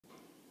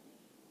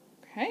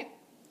Okay.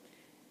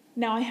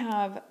 Now I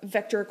have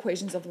vector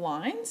equations of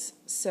lines.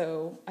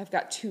 So I've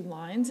got two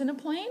lines in a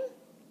plane.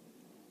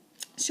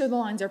 Show the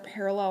lines are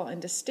parallel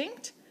and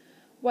distinct.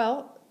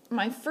 Well,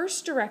 my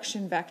first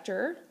direction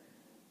vector,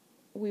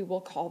 we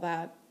will call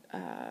that,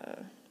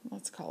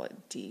 let's call it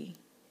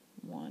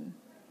D1.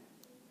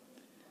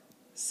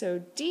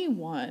 So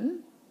D1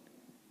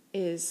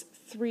 is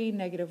 3,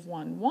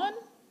 -1, 1.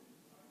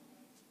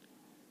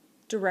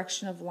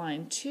 Direction of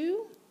line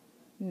 2,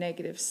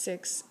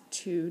 -6,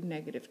 2,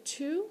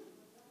 -2.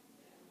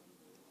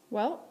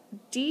 Well,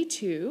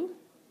 D2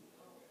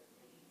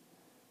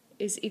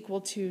 is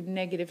equal to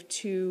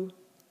 -2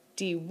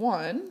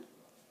 D1.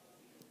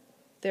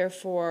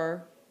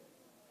 Therefore,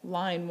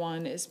 line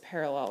 1 is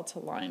parallel to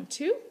line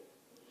 2.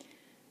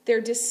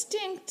 They're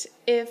distinct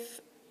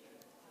if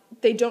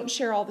they don't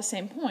share all the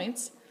same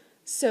points.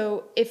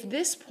 So if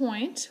this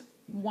point,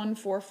 1,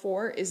 4,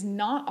 4, is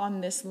not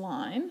on this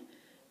line,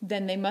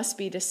 then they must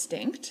be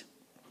distinct.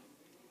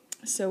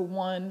 So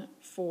 1,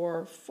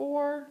 4,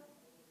 4,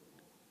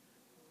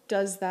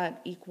 does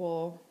that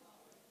equal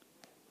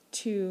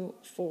 2,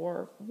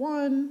 4,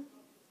 1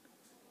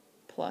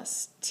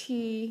 plus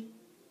t,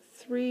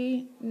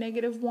 3,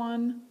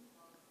 -1,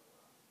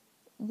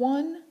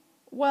 1?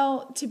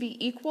 Well, to be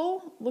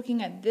equal,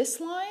 looking at this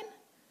line,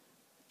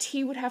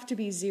 t would have to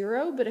be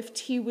 0, but if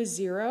t was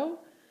 0,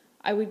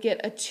 I would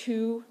get a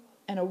 2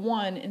 and a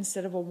 1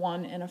 instead of a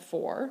 1 and a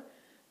 4.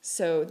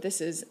 So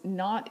this is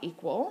not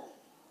equal.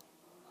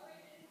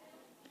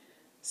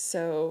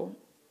 So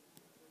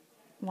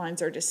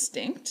lines are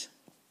distinct.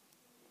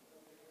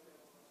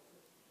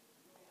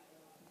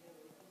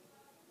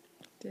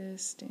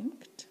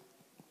 Distinct.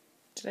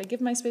 Did I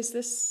give my space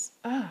this?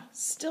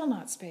 Still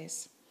not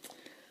space.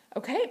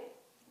 Okay,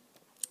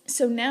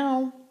 so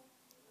now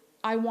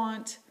I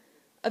want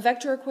a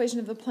vector equation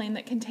of the plane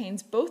that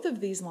contains both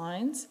of these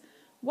lines.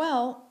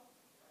 Well,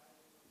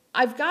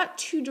 I've got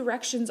two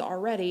directions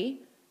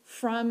already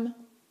from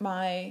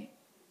my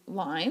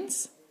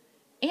lines,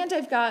 and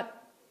I've got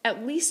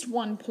at least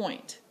one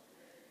point.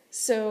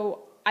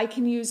 So I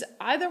can use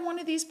either one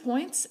of these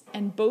points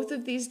and both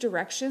of these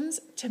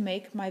directions to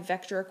make my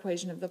vector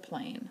equation of the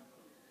plane.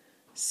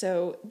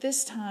 So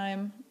this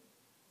time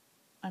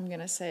I'm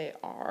going to say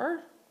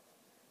R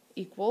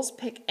equals,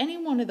 pick any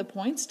one of the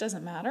points,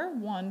 doesn't matter,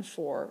 1,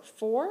 4,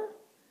 4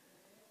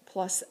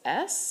 plus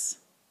S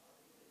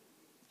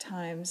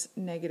times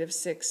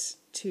 -6,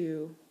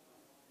 2.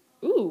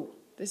 Ooh,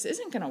 this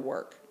isn't going to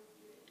work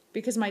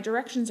because my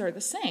directions are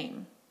the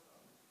same.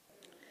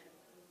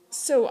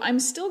 So I'm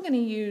still going to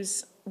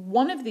use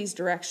one of these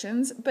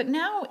directions, but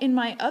now in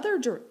my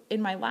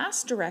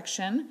last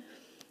direction,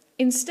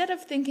 instead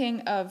of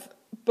thinking of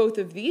both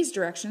of these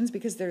directions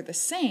because they're the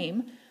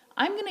same,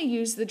 I'm going to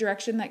use the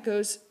direction that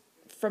goes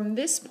from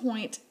this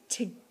point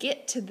to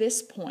get to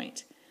this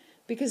point.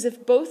 Because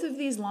if both of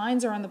these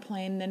lines are on the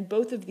plane, then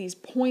both of these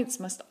points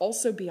must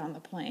also be on the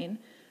plane.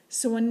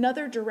 So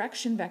another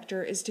direction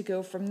vector is to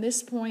go from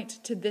this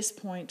point to this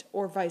point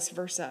or vice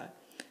versa.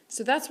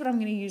 So that's what I'm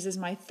going to use as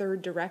my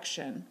third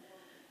direction.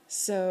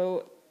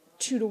 So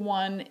 2 to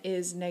 1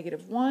 is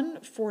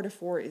 -1, 4 to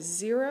 4 is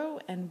 0,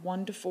 and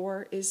 1 to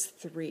 4 is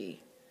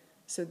 3.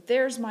 So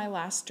there's my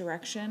last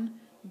direction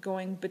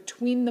going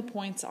between the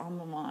points on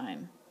the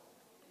line.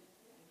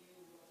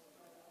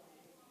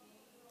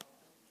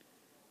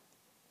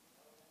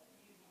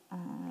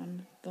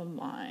 On the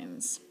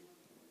lines.